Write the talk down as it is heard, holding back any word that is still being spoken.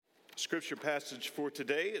Scripture passage for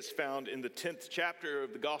today is found in the 10th chapter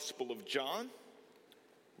of the Gospel of John,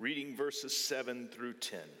 reading verses 7 through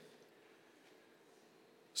 10.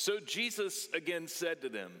 So Jesus again said to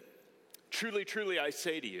them, "Truly, truly, I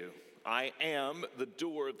say to you, I am the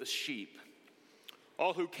door of the sheep.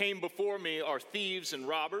 All who came before me are thieves and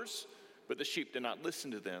robbers, but the sheep did not listen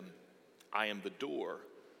to them. I am the door.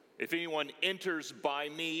 If anyone enters by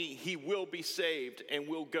me, he will be saved and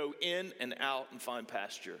will go in and out and find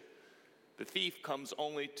pasture. The thief comes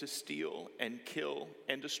only to steal and kill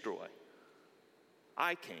and destroy.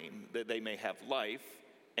 I came that they may have life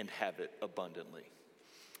and have it abundantly."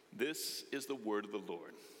 This is the word of the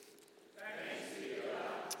Lord. Thanks be to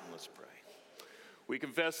God. Let's pray. We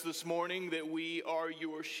confess this morning that we are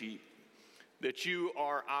your sheep, that you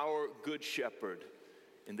are our good shepherd,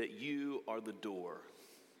 and that you are the door.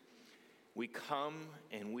 We come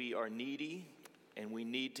and we are needy, and we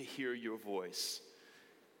need to hear your voice.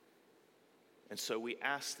 And so we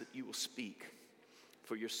ask that you will speak,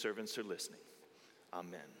 for your servants are listening.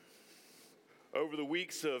 Amen. Over the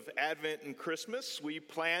weeks of Advent and Christmas, we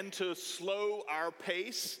plan to slow our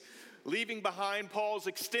pace, leaving behind Paul's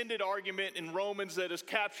extended argument in Romans that has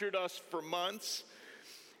captured us for months.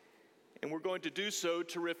 And we're going to do so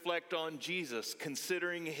to reflect on Jesus,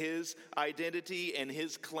 considering his identity and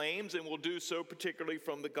his claims, and we'll do so particularly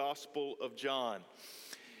from the Gospel of John.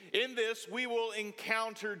 In this, we will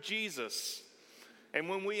encounter Jesus. And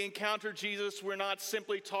when we encounter Jesus, we're not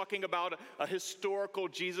simply talking about a historical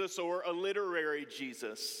Jesus or a literary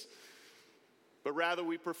Jesus, but rather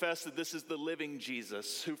we profess that this is the living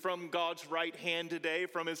Jesus, who from God's right hand today,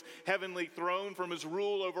 from his heavenly throne, from his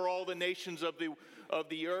rule over all the nations of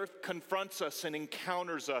the earth, confronts us and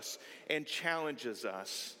encounters us and challenges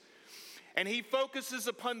us. And he focuses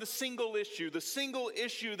upon the single issue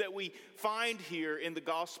that we find here in the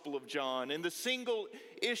Gospel of John, and the single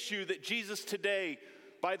issue that Jesus today,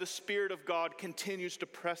 by the Spirit of God, continues to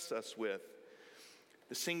press us with.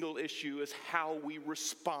 The single issue is how we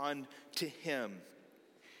respond to him.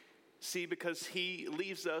 See, because he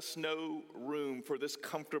leaves us no room for this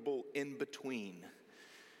comfortable in-between.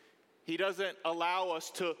 He doesn't allow us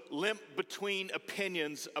to limp between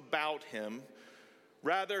opinions about him.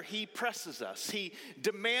 Rather, he presses us. He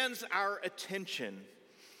demands our attention,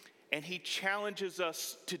 and he challenges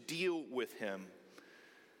us to deal with him.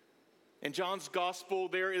 In John's gospel,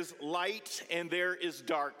 there is light and there is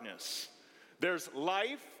darkness. There's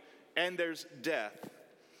life and there's death.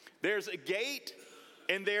 There's a gate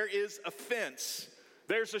and there is a fence.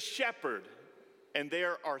 There's a shepherd and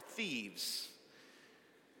there are thieves.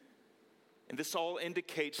 And this all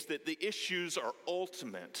indicates that the issues are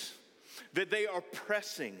ultimate, that they are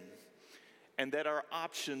pressing, and that our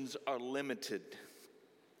options are limited.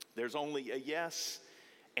 There's only a yes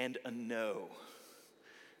and a no.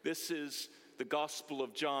 This is the Gospel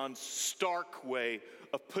of John's stark way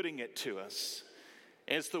of putting it to us.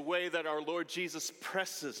 And it's the way that our Lord Jesus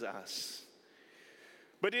presses us.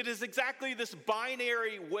 But it is exactly this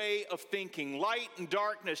binary way of thinking, light and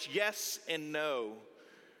darkness, yes and no,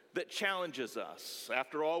 that challenges us.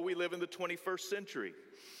 After all, we live in the 21st century.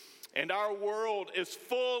 And our world is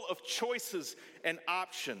full of choices and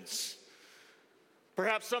options.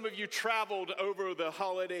 Perhaps some of you traveled over the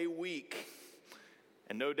holiday week.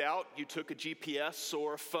 And no doubt you took a GPS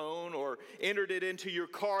or a phone or entered it into your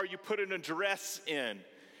car. You put an address in,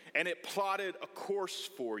 and it plotted a course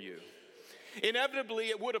for you. Inevitably,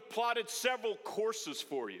 it would have plotted several courses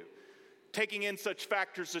for you, taking in such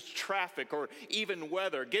factors as traffic or even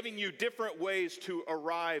weather, giving you different ways to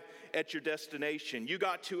arrive at your destination. You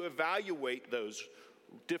got to evaluate those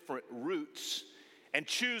different routes and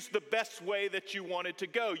choose the best way that you wanted to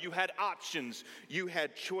go. You had options. You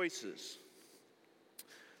had choices.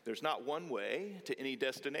 There's not one way to any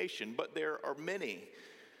destination, but there are many.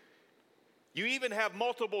 You even have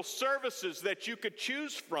multiple services that you could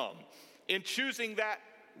choose from in choosing that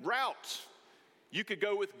route. You could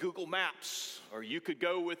go with Google Maps, or you could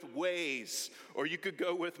go with Waze, or you could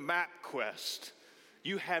go with MapQuest.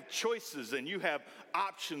 You have choices and you have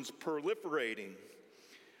options proliferating.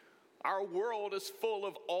 Our world is full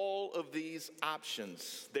of all of these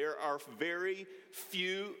options. There are very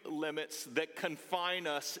few limits that confine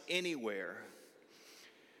us anywhere.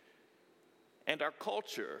 And our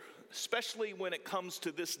culture, especially when it comes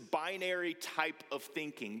to this binary type of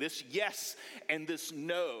thinking, this yes and this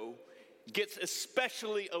no, gets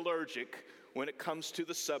especially allergic when it comes to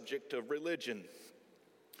the subject of religion.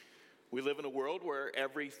 We live in a world where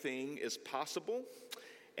everything is possible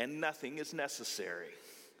and nothing is necessary.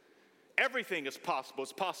 Everything is possible.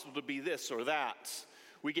 It's possible to be this or that.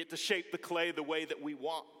 We get to shape the clay the way that we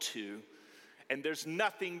want to. and there's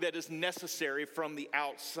nothing that is necessary from the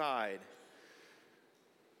outside.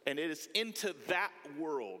 And it is into that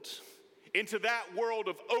world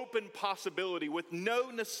of open possibility with no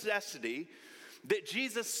necessity that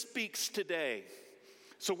Jesus speaks today.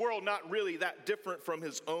 It's a world not really that different from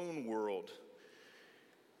his own world.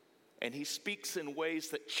 And he speaks in ways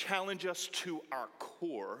that challenge us to our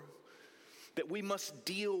core, that we must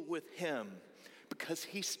deal with him because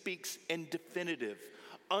he speaks in definitive,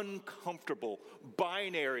 uncomfortable,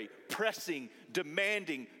 binary, pressing,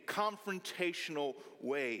 demanding, confrontational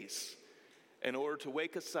ways in order to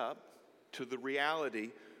wake us up to the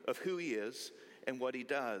reality of who he is and what he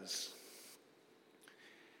does.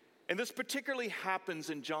 And this particularly happens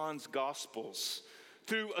in John's Gospels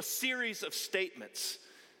through a series of statements.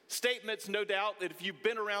 Statements, no doubt, that if you've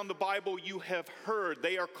been around the Bible, you have heard.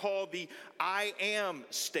 They are called the I am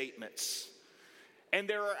statements. And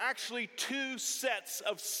there are actually 2 sets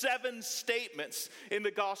of 7 statements in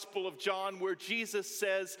the Gospel of John where Jesus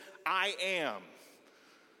says, I am.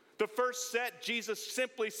 The first set, Jesus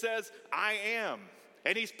simply says, I am.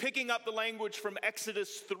 And he's picking up the language from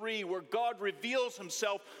Exodus 3 where God reveals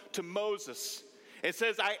himself to Moses and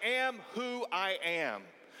says, I am who I am.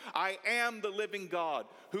 I am the living God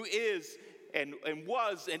who is and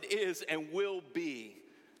was and is and will be.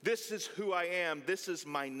 This is who I am. This is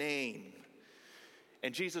my name.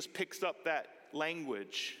 And Jesus picks up that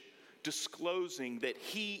language, disclosing that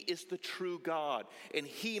he is the true God, and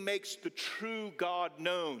he makes the true God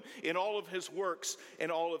known in all of his works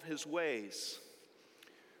and all of his ways.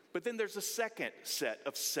 But then there's a second set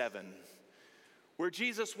of 7, where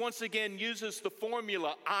Jesus once again uses the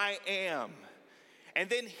formula, I am, and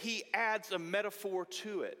then he adds a metaphor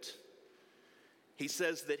to it. He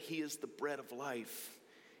says that he is the bread of life.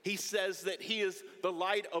 He says that he is the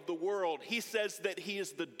light of the world. He says that he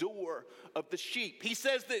is the door of the sheep. He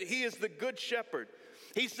says that he is the good shepherd.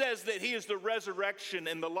 He says that he is the resurrection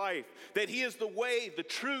and the life, that he is the way, the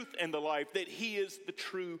truth, and the life, that he is the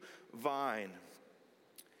true vine.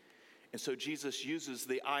 And so Jesus uses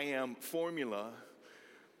the I am formula,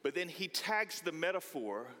 but then he tags the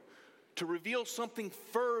metaphor to reveal something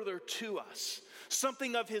further to us,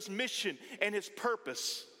 something of his mission and his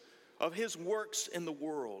purpose, of his works in the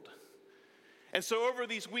world. And so over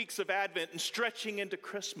these weeks of Advent and stretching into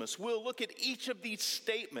Christmas, we'll look at each of these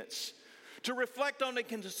statements to reflect on and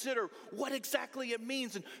consider what exactly it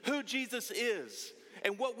means and who Jesus is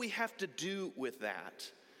and what we have to do with that.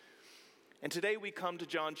 And today we come to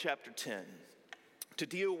John chapter 10 to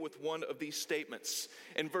deal with one of these statements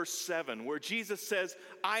in verse 7, where Jesus says,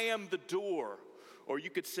 I am the door, or you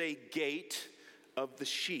could say gate of the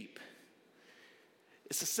sheep.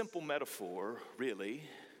 It's a simple metaphor, really,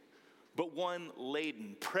 but one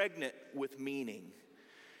laden, pregnant with meaning.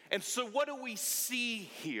 And so what do we see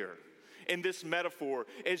here in this metaphor?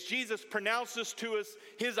 As Jesus pronounces to us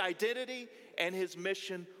his identity and his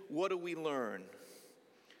mission, what do we learn?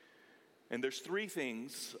 And there's 3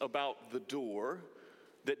 things about the door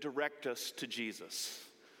that direct us to Jesus.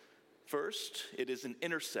 First, it is an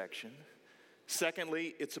intersection.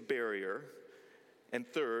 Secondly, it's a barrier. And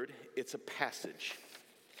third, it's a passage.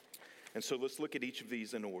 And so let's look at each of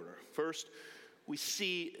these in order. First, we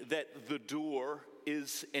see that the door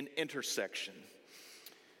is an intersection.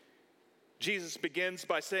 Jesus begins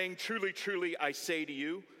by saying, truly, truly, I say to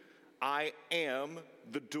you, I am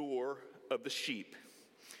the door of the sheep.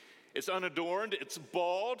 It's unadorned, it's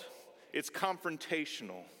bald, it's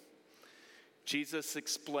confrontational. Jesus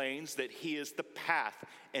explains that he is the path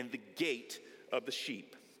and the gate of the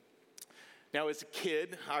sheep. Now, as a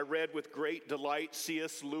kid, I read with great delight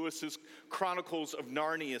C.S. Lewis's Chronicles of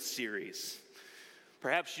Narnia series.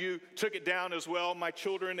 Perhaps you took it down as well. My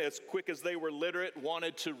children, as quick as they were literate,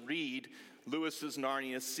 wanted to read Lewis's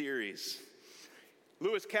Narnia series.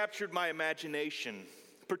 Lewis captured my imagination,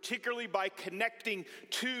 particularly by connecting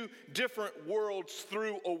 2 different worlds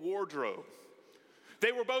through a wardrobe.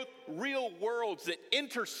 They were both real worlds that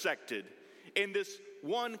intersected in this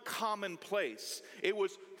one common place. It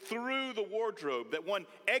was through the wardrobe that one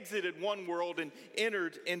exited one world and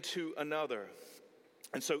entered into another.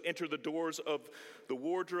 And so enter the doors of the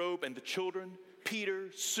wardrobe and the children, Peter,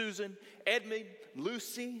 Susan, Edmund,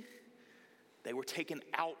 Lucy. They were taken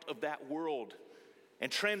out of that world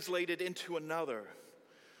and translated into another.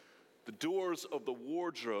 The doors of the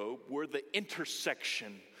wardrobe were the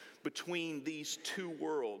intersection between these 2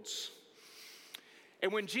 worlds.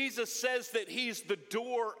 And when Jesus says that he's the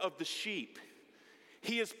door of the sheep,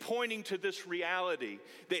 he is pointing to this reality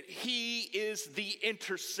that he is the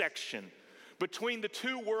intersection between the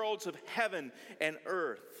 2 worlds of heaven and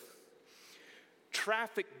earth.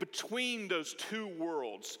 traffic between those two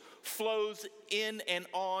worlds flows in and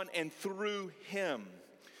on and through him.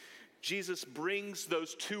 Jesus brings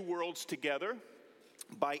those two worlds together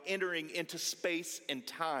by entering into space and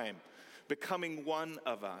time, becoming one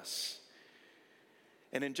of us.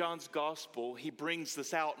 And in John's gospel, he brings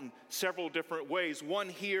this out in several different ways. One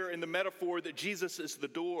here in the metaphor that Jesus is the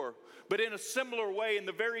door, but in a similar way in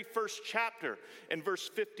the very first chapter, in verse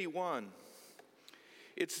 51.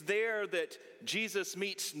 It's there that Jesus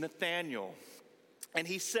meets Nathanael, and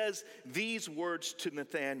he says these words to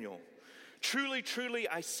Nathanael: "Truly, truly,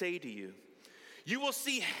 I say to you, you will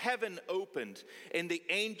see heaven opened and the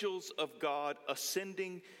angels of God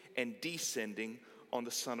ascending and descending on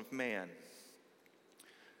the Son of Man."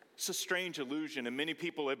 It's a strange illusion, and many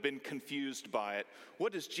people have been confused by it.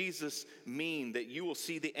 What does Jesus mean that you will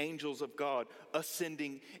see the angels of God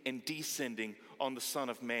ascending and descending on the Son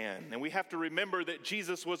of Man? And we have to remember that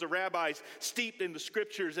Jesus was a rabbi steeped in the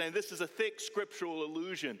scriptures, and this is a thick scriptural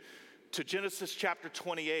allusion to Genesis chapter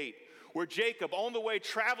 28, where Jacob, on the way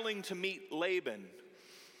traveling to meet Laban,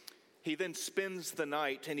 he then spends the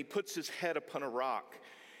night and he puts his head upon a rock.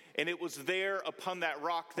 And it was there upon that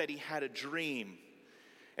rock that he had a dream.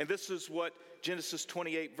 And this is what Genesis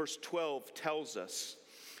 28 verse 12 tells us.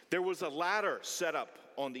 There was a ladder set up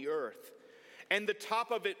on the earth, and the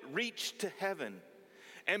top of it reached to heaven.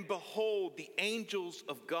 And behold, the angels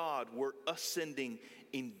of God were ascending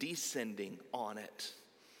and descending on it.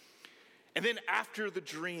 And then after the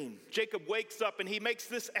dream, Jacob wakes up and he makes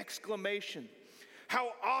this exclamation: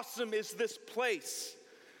 "How awesome is this place!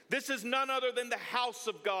 This is none other than the house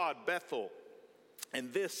of God, Bethel.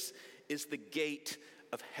 And this is the gate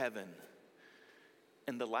of heaven."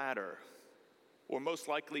 And the ladder, or most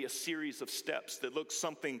likely a series of steps that looked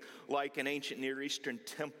something like an ancient Near Eastern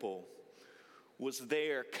temple, was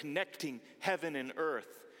there connecting heaven and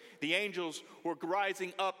earth. The angels were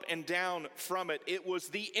rising up and down from it. It was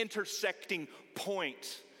the intersecting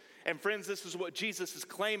point. And friends, this is what Jesus is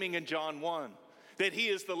claiming in John 1. That he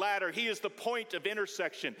is the ladder, he is the point of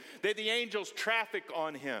intersection, that the angels traffic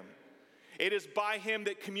on him. It is by him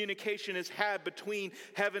that communication is had between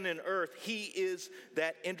heaven and earth. He is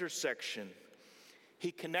that intersection.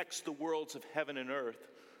 He connects the worlds of heaven and earth,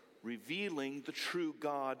 revealing the true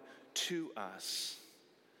God to us.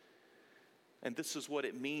 And this is what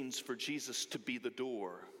it means for Jesus to be the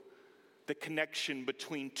door, the connection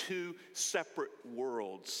between two separate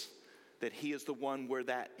worlds, that he is the one where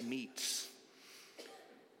that meets.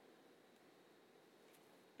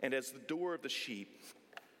 And as the door of the sheep,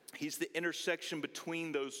 he's the intersection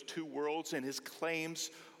between those two worlds, and his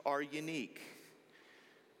claims are unique.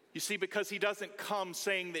 You see, because he doesn't come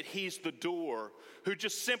saying that he's the door who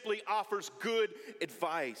just simply offers good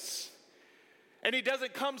advice. And he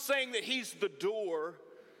doesn't come saying that he's the door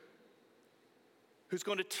who's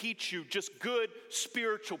going to teach you just good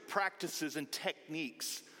spiritual practices and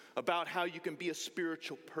techniques about how you can be a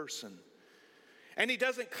spiritual person. And he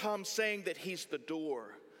doesn't come saying that he's the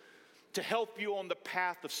door to help you on the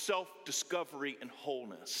path of self-discovery and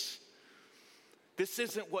wholeness. This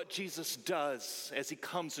isn't what Jesus does as he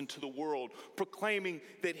comes into the world, proclaiming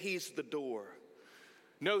that he's the door.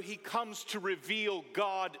 No, he comes to reveal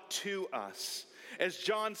God to us. As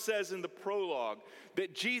John says in the prologue,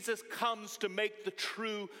 that Jesus comes to make the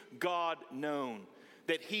true God known,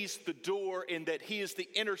 that he's the door and that he is the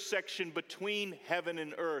intersection between heaven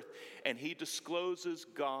and earth, and he discloses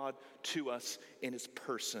God to us in his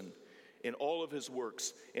person, in all of his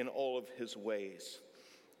works, in all of his ways.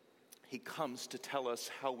 He comes to tell us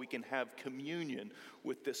how we can have communion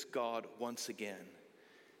with this God once again.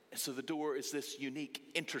 And so the door is this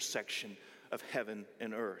unique intersection of heaven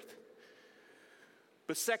and earth.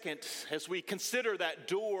 But second, as we consider that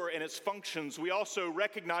door and its functions, we also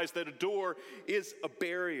recognize that a door is a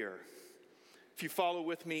barrier. If you follow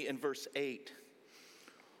with me in verse 8,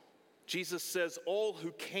 Jesus says, "All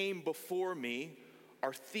who came before me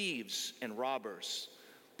are thieves and robbers,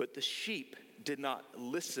 but the sheep did not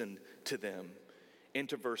listen to them."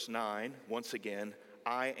 Into verse 9, once again,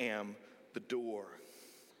 "I am the door."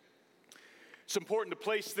 It's important to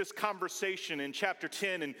place this conversation in chapter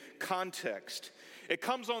 10 in context. It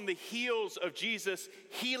comes on the heels of Jesus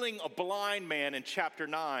healing a blind man in chapter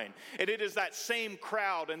 9. And it is that same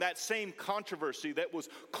crowd and that same controversy that was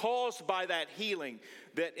caused by that healing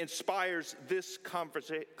that inspires this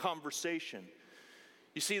conversation.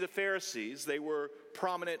 You see, the Pharisees, they were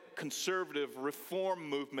prominent conservative reform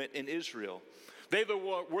movement in Israel. They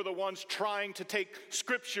were the ones trying to take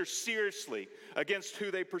Scripture seriously against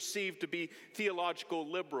who they perceived to be theological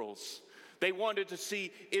liberals. They wanted to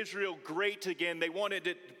see Israel great again. They wanted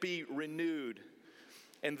it to be renewed.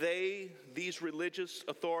 And these religious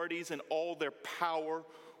authorities and all their power,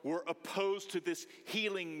 were opposed to this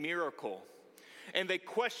healing miracle. And they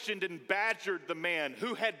questioned and badgered the man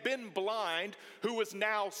who had been blind, who was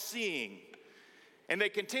now seeing. And they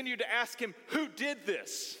continued to ask him, "Who did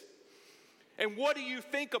this? And what do you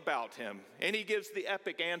think about him?" And he gives the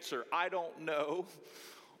epic answer, "I don't know.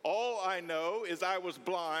 All I know is I was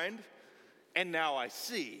blind, and now I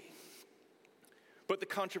see." But the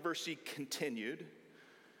controversy continued.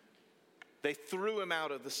 They threw him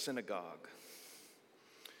out of the synagogue.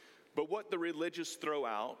 But what the religious throw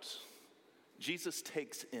out, Jesus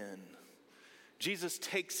takes in. Jesus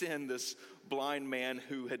takes in this blind man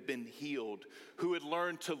who had been healed, who had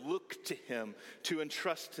learned to look to him, to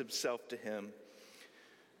entrust himself to him.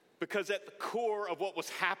 Because at the core of what was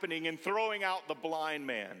happening in throwing out the blind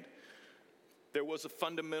man, there was a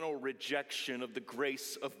fundamental rejection of the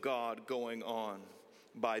grace of God going on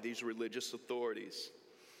by these religious authorities.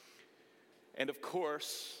 And of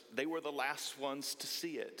course, they were the last ones to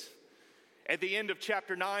see it. At the end of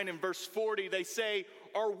chapter 9 and verse 40, they say,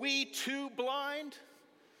 "Are we too blind?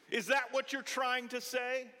 Is that what you're trying to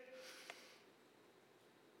say?"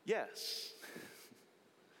 Yes.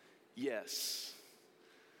 Yes.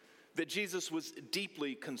 That Jesus was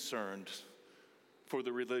deeply concerned for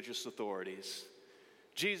the religious authorities.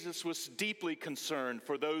 Jesus was deeply concerned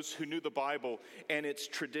for those who knew the Bible and its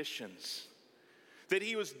traditions. That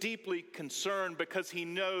he was deeply concerned because he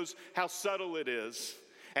knows how subtle it is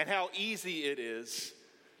and how easy it is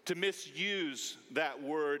to misuse that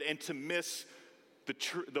word and to miss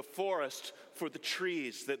the forest for the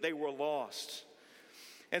trees, that they were lost.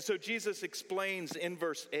 And so Jesus explains in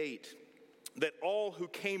verse 8 that all who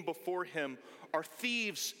came before him are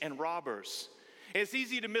thieves and robbers. And it's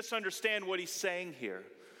easy to misunderstand what he's saying here.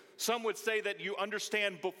 Some would say that you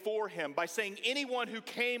understand before him by saying anyone who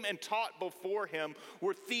came and taught before him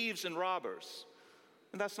were thieves and robbers.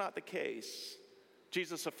 And that's not the case.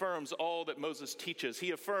 Jesus affirms all that Moses teaches.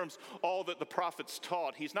 He affirms all that the prophets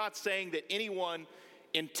taught. He's not saying that anyone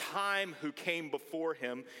in time who came before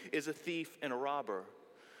him is a thief and a robber.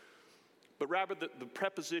 But rather the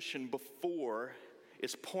preposition before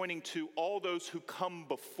is pointing to all those who come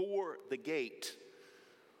before the gate.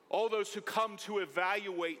 All those who come to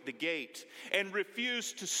evaluate the gate and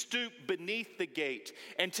refuse to stoop beneath the gate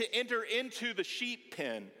and to enter into the sheep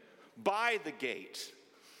pen by the gate,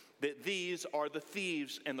 that these are the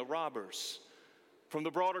thieves and the robbers. From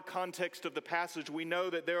the broader context of the passage, we know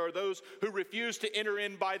that there are those who refuse to enter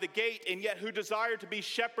in by the gate and yet who desire to be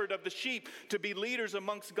shepherd of the sheep, to be leaders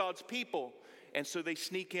amongst God's people. And so they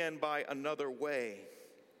sneak in by another way.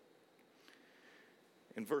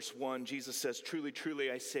 In verse 1, Jesus says, "Truly,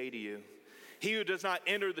 truly, I say to you, he who does not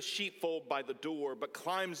enter the sheepfold by the door, but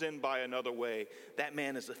climbs in by another way, that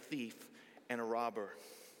man is a thief and a robber."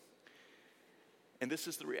 And this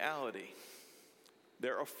is the reality.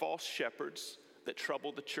 There are false shepherds that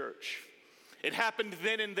trouble the church. It happened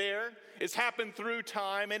then and there. It's happened through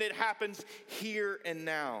time, and it happens here and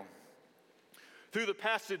now. Through the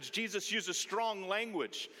passage, Jesus uses strong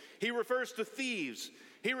language. He refers to thieves.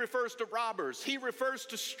 He refers to robbers. He refers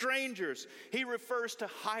to strangers. He refers to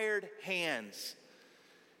hired hands.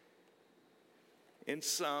 In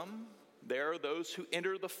some, there are those who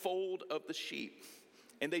enter the fold of the sheep,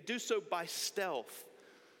 and they do so by stealth.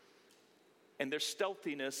 And their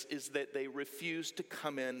stealthiness is that they refuse to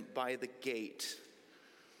come in by the gate.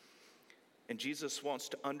 And Jesus wants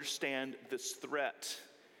to understand this threat.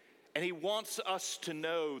 And he wants us to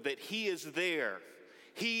know that he is there.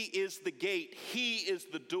 He is the gate. He is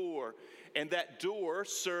the door. And that door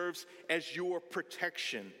serves as your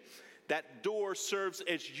protection. That door serves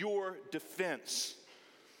as your defense.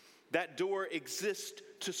 That door exists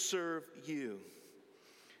to serve you.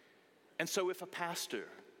 And so if a pastor,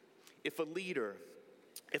 if a leader,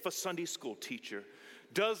 if a Sunday school teacher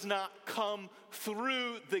does not come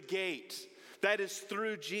through the gate, that is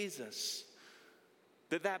through Jesus,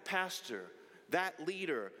 that pastor, that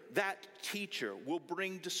leader, that teacher will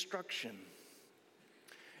bring destruction.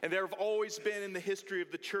 And there have always been in the history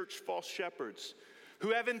of the church false shepherds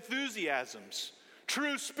who have enthusiasms,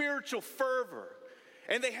 true spiritual fervor,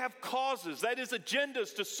 and they have causes, that is,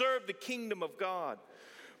 agendas to serve the kingdom of God.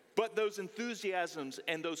 But those enthusiasms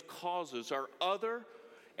and those causes are other,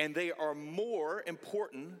 and they are more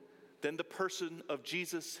important than the person of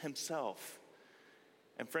Jesus himself.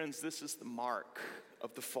 And friends, this is the mark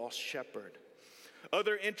of the false shepherd.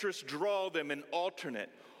 Other interests draw them in alternate,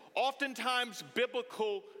 oftentimes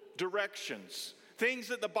biblical directions, things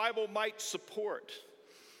that the Bible might support.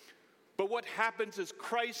 But what happens is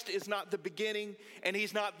Christ is not the beginning and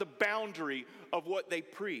he's not the boundary of what they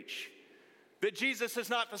preach. That Jesus is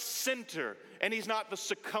not the center and he's not the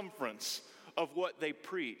circumference of what they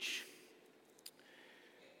preach.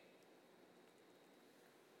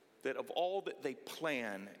 That of all that they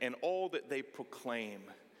plan and all that they proclaim,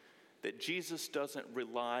 that Jesus doesn't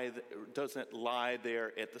lie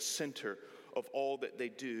there at the center of all that they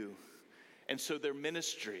do. And so their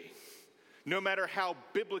ministry, no matter how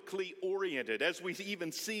biblically oriented, as we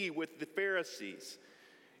even see with the Pharisees,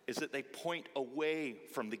 is that they point away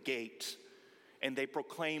from the gate and they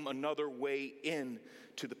proclaim another way in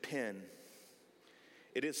to the pen.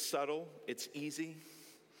 It is subtle, it's easy.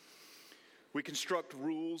 We construct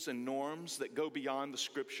rules and norms that go beyond the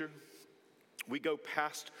Scripture. We go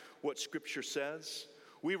past what Scripture says.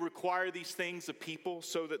 We require these things of people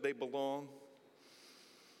so that they belong.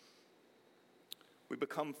 We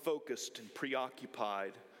become focused and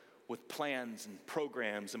preoccupied with plans and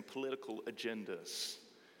programs and political agendas.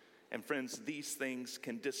 And friends, these things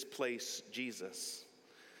can displace Jesus.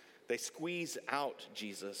 They squeeze out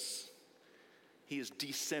Jesus. He is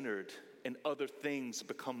decentered, and other things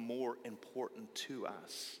become more important to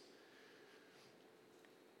us.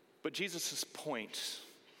 But Jesus' point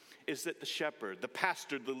is that the shepherd, the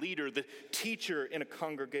pastor, the leader, the teacher in a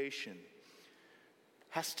congregation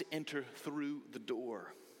has to enter through the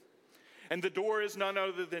door. And the door is none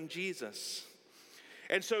other than Jesus.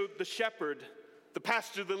 And so the shepherd, the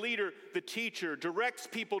pastor, the leader, the teacher directs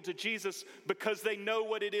people to Jesus because they know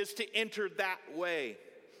what it is to enter that way.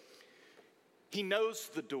 He knows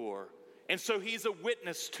the door, and so he's a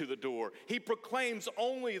witness to the door. He proclaims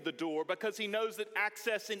only the door because he knows that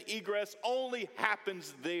access and egress only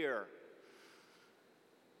happens there.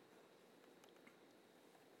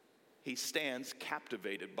 He stands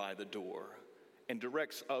captivated by the door and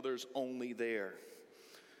directs others only there.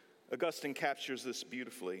 Augustine captures this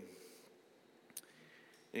beautifully.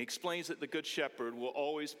 And he explains that the Good Shepherd will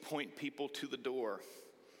always point people to the door,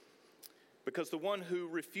 because the one who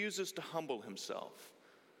refuses to humble himself,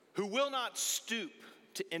 who will not stoop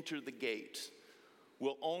to enter the gate,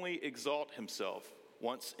 will only exalt himself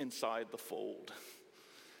once inside the fold.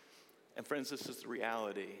 And friends, this is the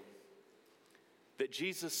reality. That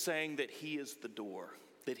Jesus saying that he is the door,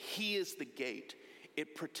 that he is the gate,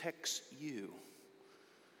 it protects you.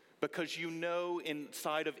 Because you know,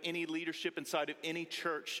 inside of any leadership, inside of any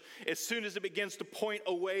church, as soon as it begins to point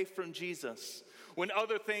away from Jesus, when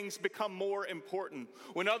other things become more important,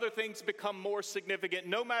 when other things become more significant,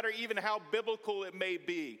 no matter even how biblical it may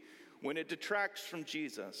be, when it detracts from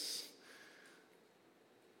Jesus,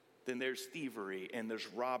 then there's thievery and there's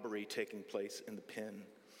robbery taking place in the pen.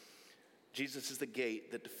 Jesus is the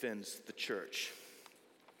gate that defends the church.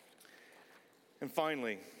 And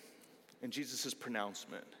finally, in Jesus'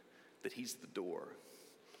 pronouncement that he's the door,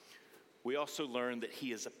 we also learn that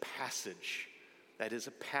he is a passage, that is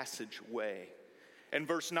a passageway. In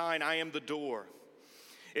verse 9, I am the door.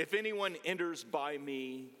 If anyone enters by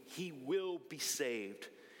me, he will be saved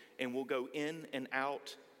and will go in and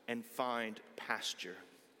out and find pasture.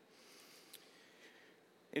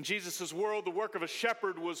 In Jesus' world, the work of a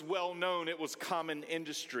shepherd was well known. It was common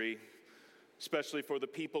industry, especially for the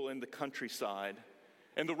people in the countryside.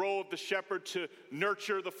 And the role of the shepherd to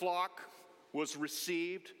nurture the flock was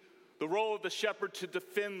received. The role of the shepherd to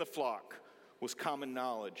defend the flock was common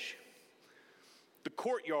knowledge. The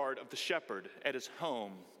courtyard of the shepherd at his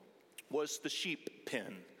home was the sheep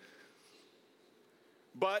pen.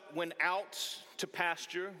 But when out to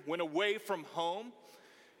pasture, when away from home,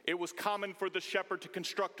 it was common for the shepherd to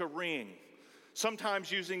construct a ring,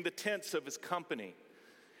 sometimes using the tents of his company,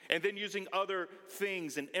 and then using other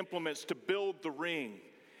things and implements to build the ring.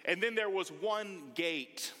 And then there was one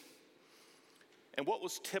gate. And what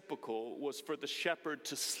was typical was for the shepherd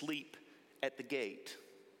to sleep at the gate.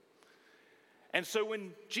 And so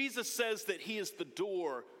when Jesus says that he is the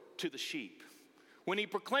door to the sheep, when he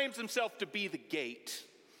proclaims himself to be the gate,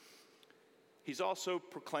 he's also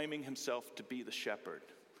proclaiming himself to be the shepherd.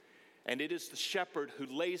 And it is the shepherd who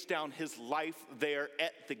lays down his life there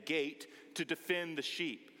at the gate to defend the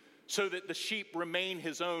sheep, so that the sheep remain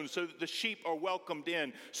his own, so that the sheep are welcomed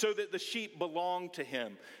in, so that the sheep belong to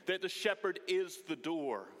him, that the shepherd is the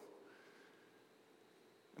door.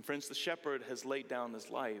 And friends, the shepherd has laid down his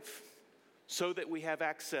life so that we have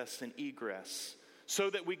access and egress, so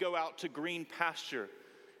that we go out to green pasture,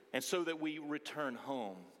 and so that we return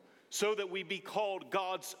home, so that we be called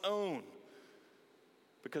God's own.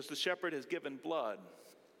 Because the shepherd has given blood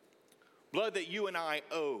that you and I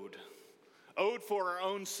owed for our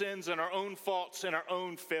own sins and our own faults and our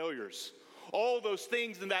own failures. All those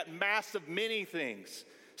things and that mass of many things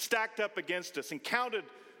stacked up against us and counted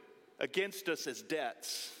against us as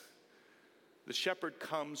debts. The shepherd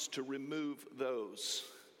comes to remove those,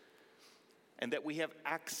 and that we have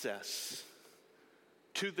access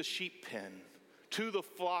to the sheep pen, to the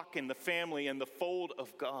flock and the family and the fold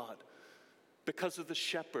of God because of the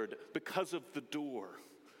shepherd, because of the door.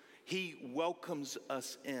 He welcomes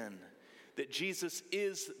us in, that Jesus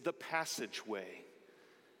is the passageway.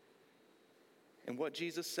 And what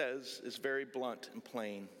Jesus says is very blunt and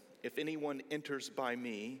plain. If anyone enters by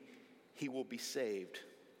me, he will be saved.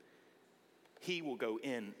 He will go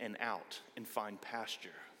in and out and find pasture.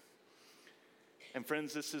 And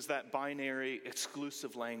friends, this is that binary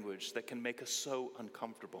exclusive language that can make us so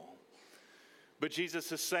uncomfortable. But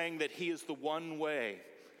Jesus is saying that he is the one way,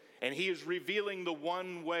 and he is revealing the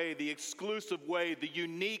one way, the exclusive way, the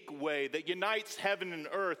unique way that unites heaven and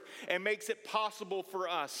earth and makes it possible for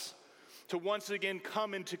us to once again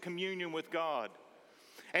come into communion with God.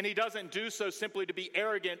 And he doesn't do so simply to be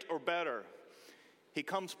arrogant or better. He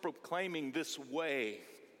comes proclaiming this way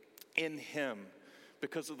in him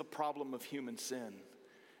because of the problem of human sin,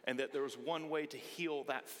 and that there is one way to heal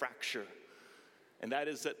that fracture, and that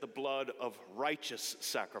is that the blood of righteous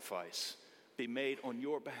sacrifice be made on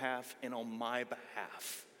your behalf and on my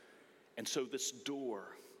behalf. And so this door,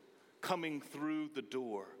 coming through the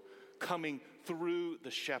door, coming through the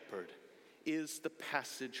shepherd, is the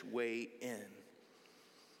passageway in.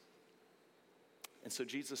 And so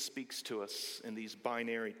Jesus speaks to us in these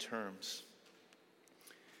binary terms.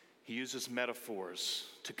 He uses metaphors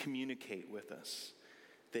to communicate with us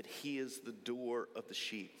that he is the door of the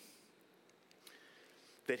sheep,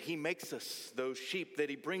 that he makes us those sheep, that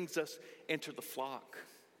he brings us into the flock.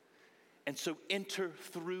 And so enter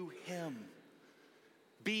through him.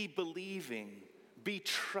 Be believing, be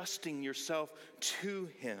trusting yourself to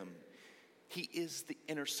him. He is the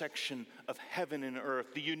intersection of heaven and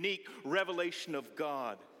earth, the unique revelation of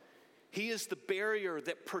God. He is the barrier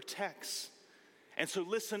that protects. And so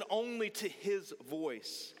listen only to his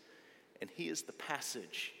voice. And he is the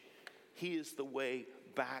passage. He is the way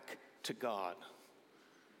back to God.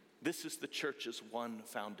 This is the church's one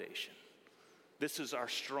foundation. This is our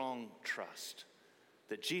strong trust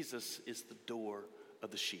that Jesus is the door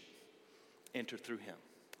of the sheep. Enter through him.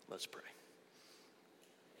 Let's pray.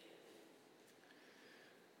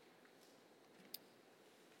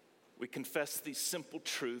 We confess these simple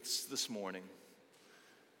truths this morning,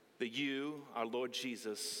 that you, our Lord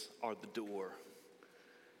Jesus, are the door,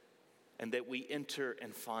 and that we enter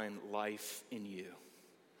and find life in you.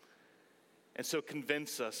 And so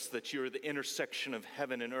convince us that you're the intersection of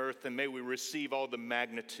heaven and earth, and may we receive all the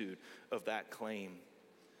magnitude of that claim.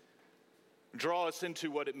 Draw us into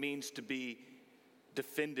what it means to be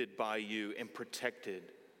defended by you and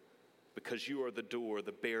protected, because you are the door,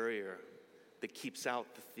 the barrier that keeps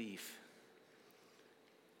out the thief.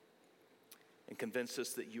 And convince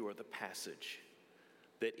us that you are the passage,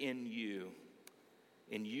 that in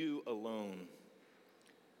you alone,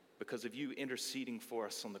 because of you interceding for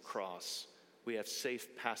us on the cross, we have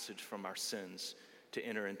safe passage from our sins to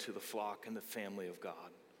enter into the flock and the family of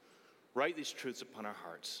God. Write these truths upon our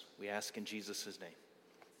hearts. We ask in Jesus' name,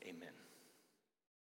 amen.